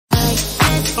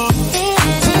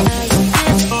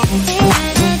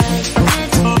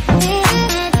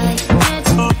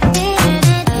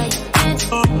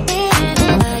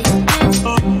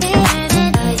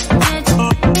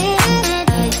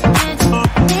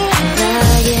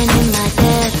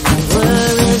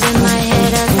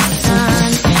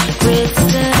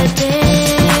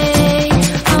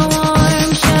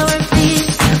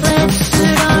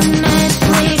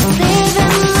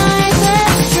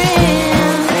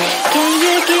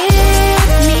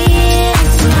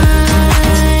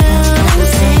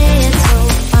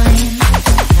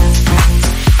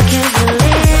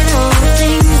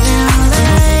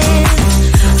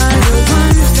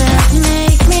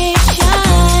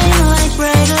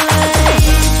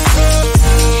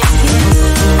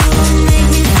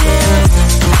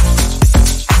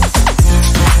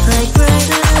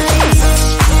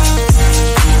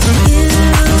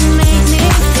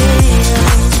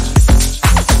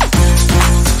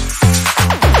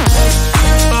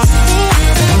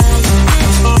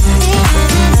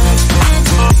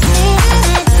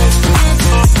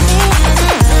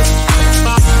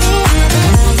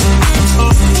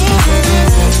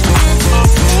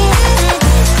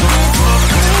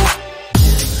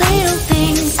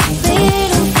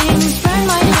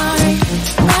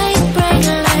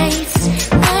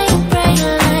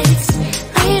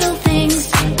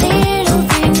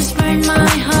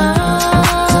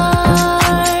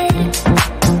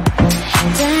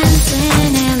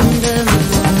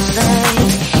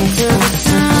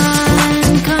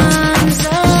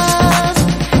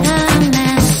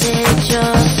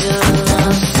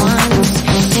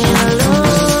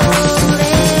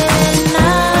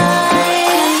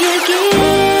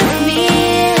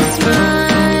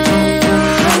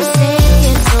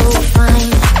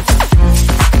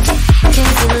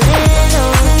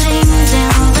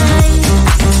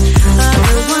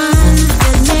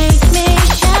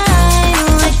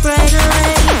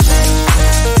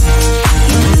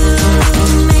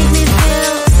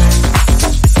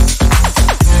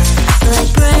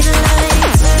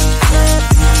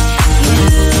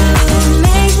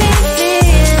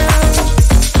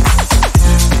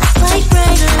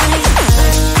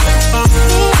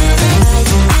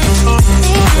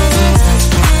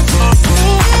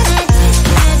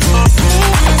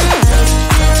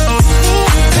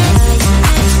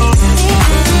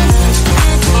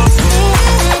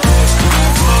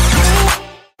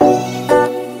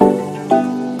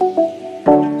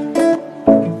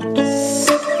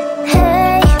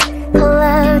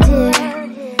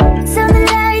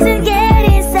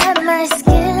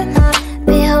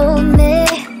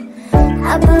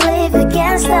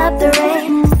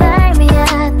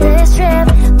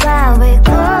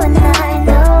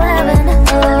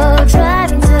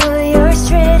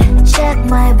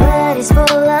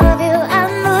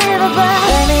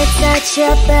touch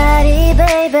your body,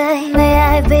 baby. May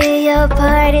I be your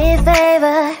party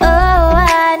favor? Oh,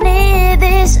 I need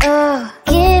this, oh,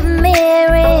 give me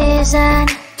a reason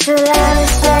to let me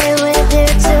stay with you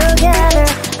together.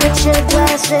 Put your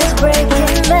glasses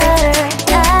breaking better.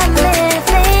 I'm in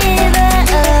fever,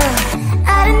 oh.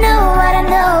 I don't know, but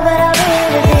I'll be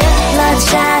with you. Blood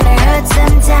shine, it hurts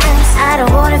sometimes. I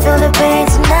don't wanna feel the pain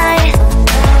tonight.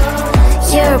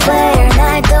 You're a player and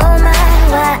I don't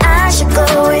mind why I should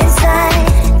go inside.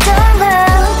 Don't go,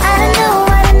 I don't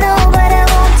know, but I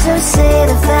want to see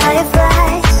the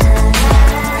fireflies.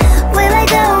 Will I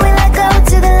go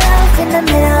to the love in the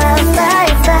middle of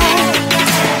fireflies?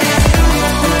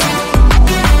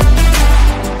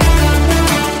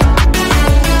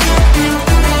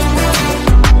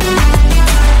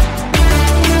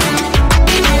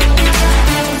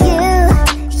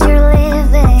 You're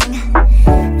leaving.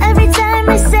 Every time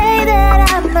I say that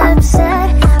I'm upset,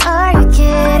 are you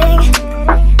kidding?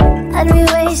 And we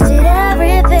wasted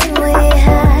everything we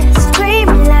had.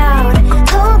 Screaming loud,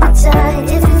 hold me tight.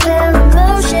 If you feel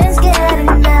emotions, get a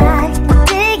knife.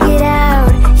 Dig it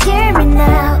out, hear me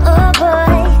now. Oh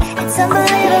boy, it's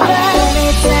unbelievable. Let me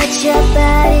touch your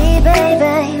body,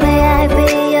 baby. May I be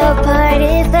your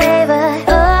party favor?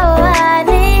 Oh, I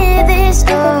need this,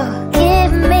 oh,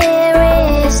 give me a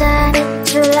reason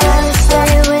to let me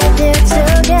stay with you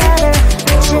together.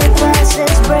 Put your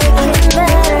glasses breaking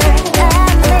better.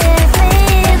 I'm in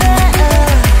fever,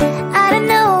 oh. I don't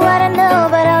know,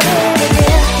 but I'll be with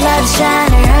you. Blood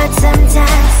shine, it hurts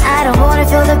sometimes. I don't wanna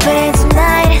feel the pain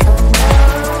tonight.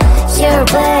 You're a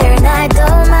player and I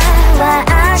don't mind why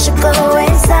I should go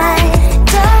inside.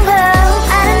 Don't go,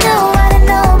 I don't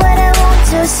know, but I want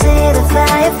to see the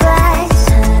fireflies.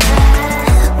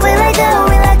 Will I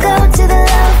go to the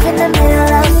love in the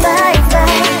middle of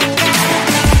fireflies?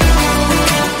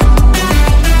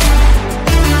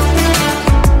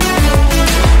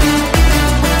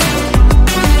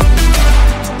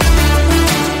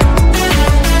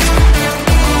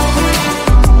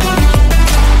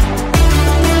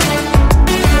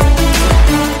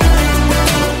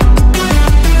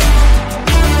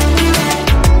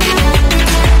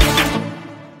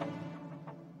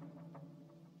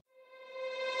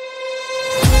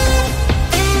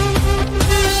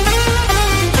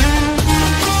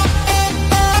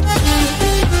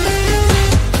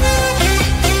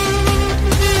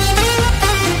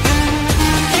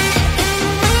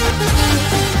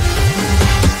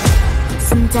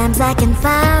 Sometimes I can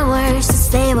find words to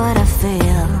say what I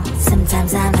feel.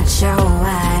 Sometimes I'm not sure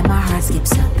why my heart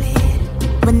skips a beat.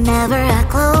 Whenever I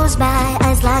close my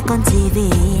eyes like on TV,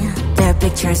 there are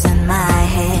pictures in my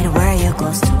head where you're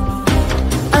close to me.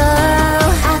 Oh,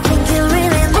 I think you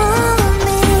really move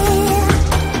me.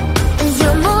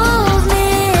 You move me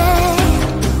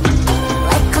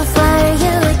like a fire,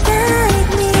 you ignite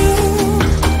me.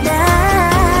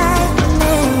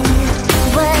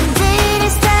 When did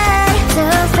it start to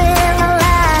feel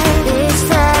alive? Each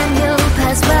time you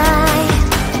pass by,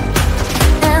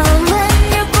 and when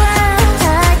you ground,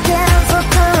 I can't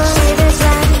focus. Shivers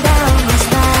run down my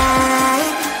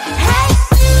spine. Hey.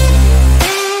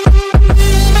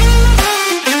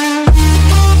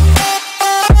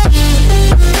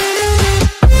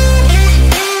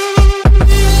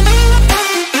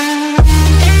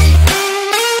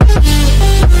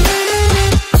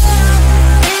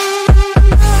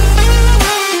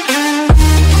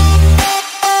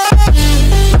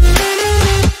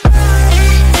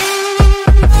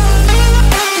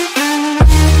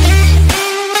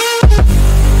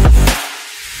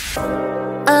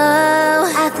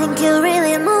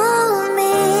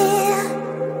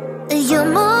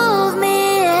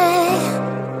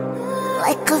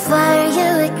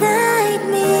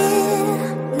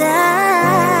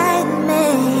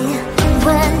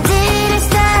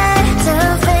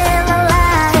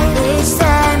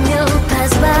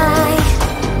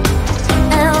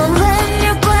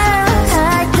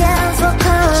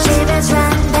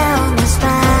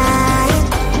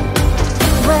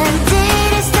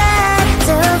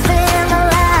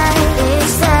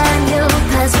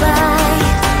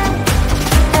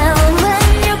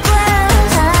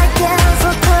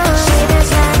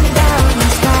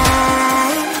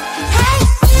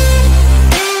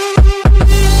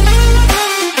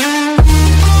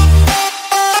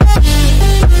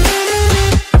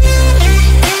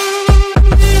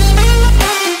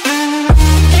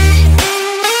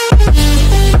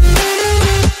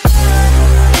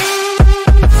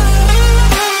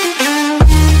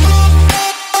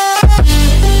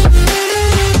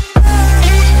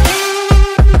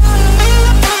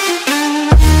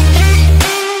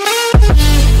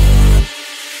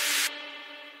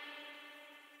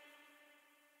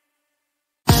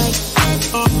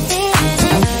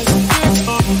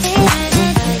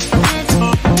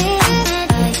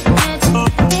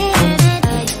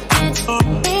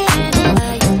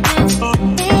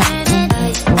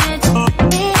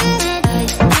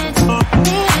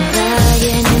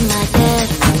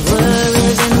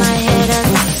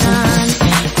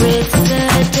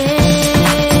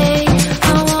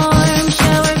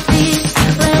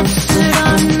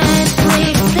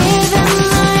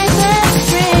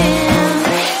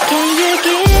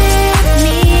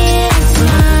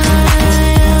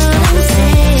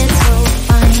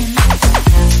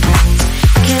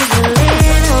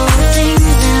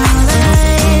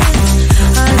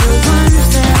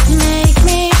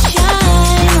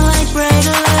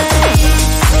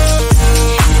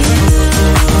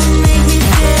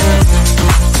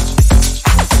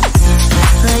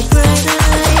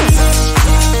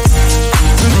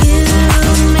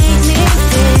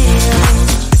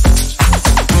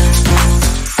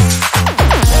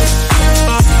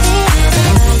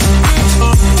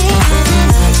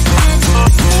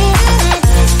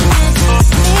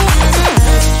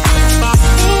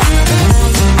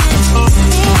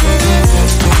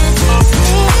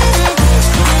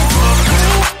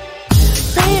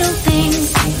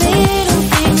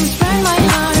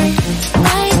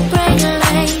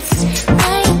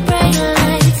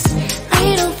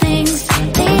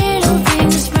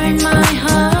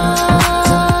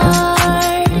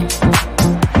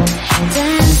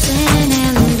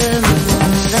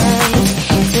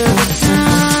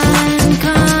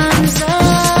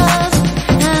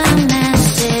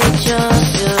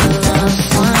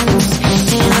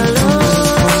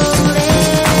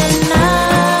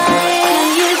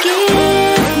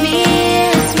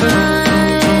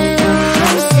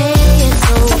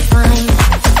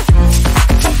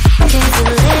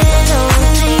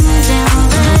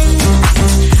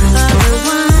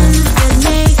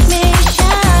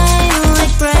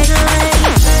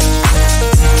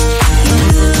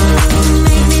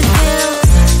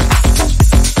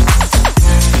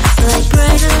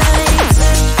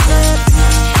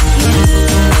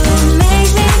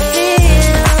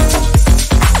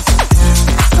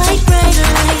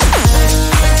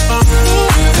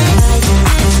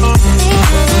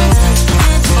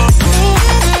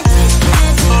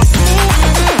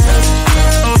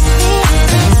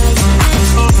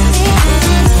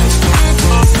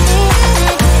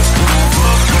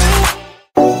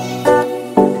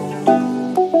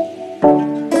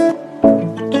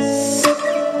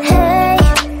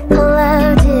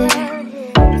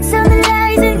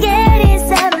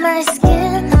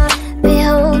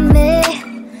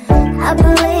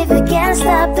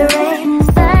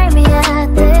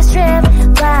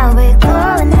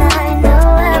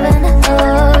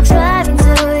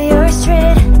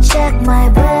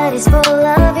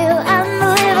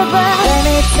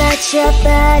 touch your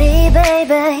body,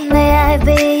 baby. May I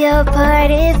be your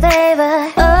party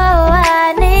favor? Oh,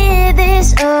 I need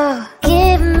this, oh.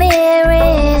 Give me a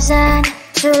reason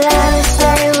to love and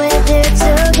stay with you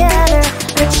together.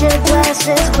 Put your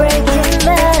glasses breaking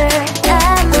better.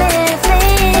 I'm in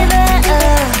fever,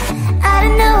 oh. I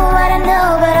don't know, but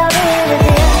I'll be with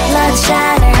you. Blood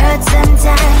shine, it hurts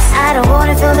sometimes. I don't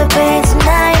wanna feel the pain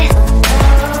tonight.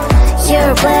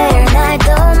 You're a player and I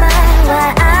don't mind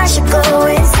why I should go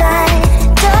inside.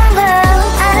 Don't go.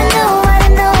 I don't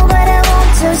know, but I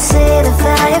want to see the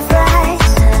fireflies.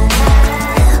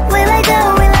 Will I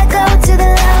go to the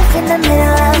love in the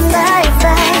middle of a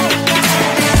firefight?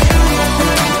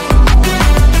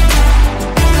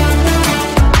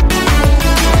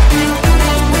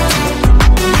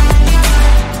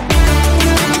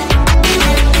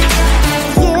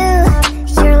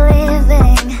 You're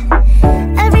living.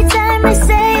 Every time I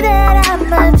say that I'm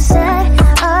upset,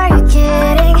 are you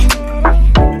kidding?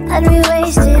 And we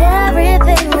wasted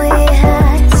everything we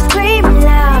had. Screaming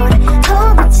loud,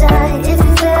 hold me tight. If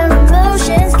you feel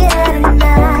emotions getting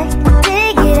high,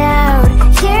 dig it out,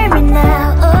 hear me now.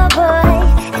 Oh boy,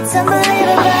 it's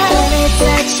unbelievable. Let me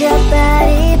touch your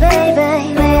body, baby.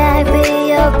 May I be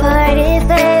your party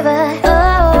favor?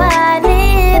 Oh, I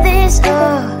need this,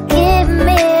 oh. Give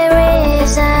me a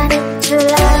reason to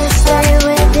love and stay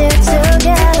with you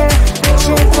together. Put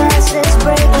your glasses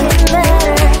breaking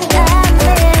better. I'm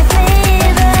in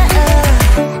fever,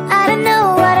 oh. I don't know,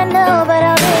 but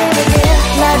I'll be with you.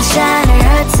 Love shine, it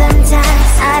hurts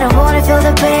sometimes. I don't wanna feel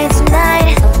the pain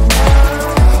tonight.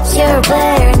 You're a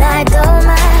player and I don't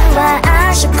mind why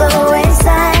I should go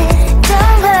inside.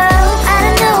 Don't go. I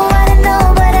don't know,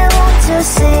 but I want to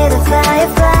see the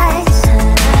fireflies.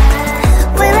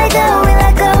 Will I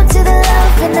go to the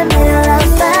love in the middle of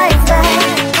firefight?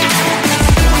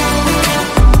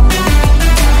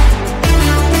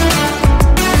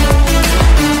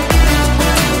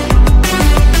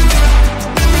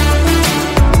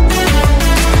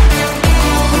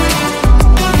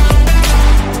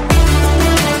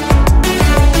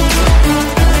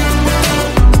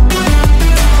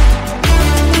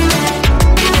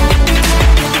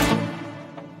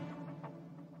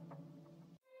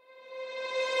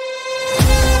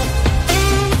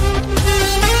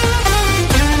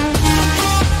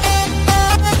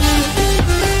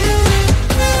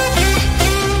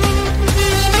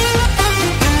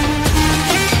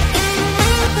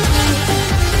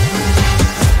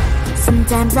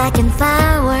 Sometimes I can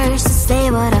find words to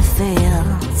say what I feel.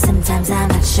 Sometimes I'm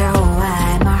not sure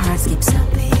why my heart skips a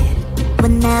beat.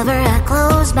 Whenever I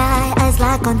close my eyes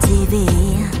like on TV,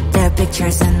 there are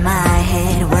pictures in my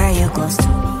head where you're close to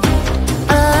me.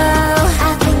 Oh,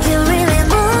 I think you really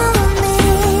move me.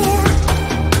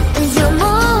 You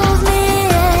move me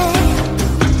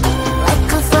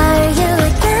like a fire, you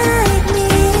ignite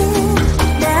me.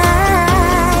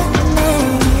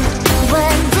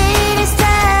 When did it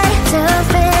start to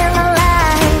feel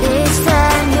alive? Each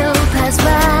time you pass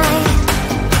by,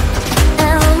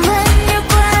 and when you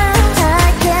cry, I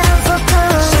can't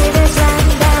focus. Shivers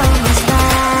running down my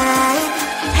spine.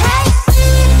 Hey.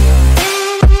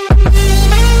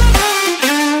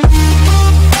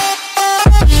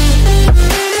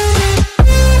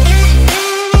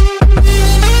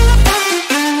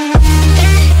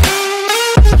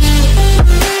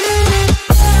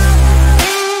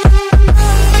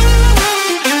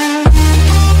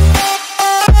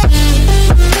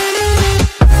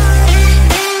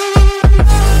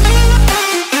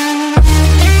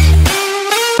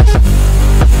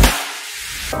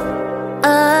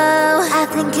 Oh, I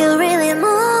think you really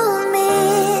move me.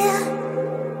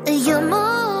 You move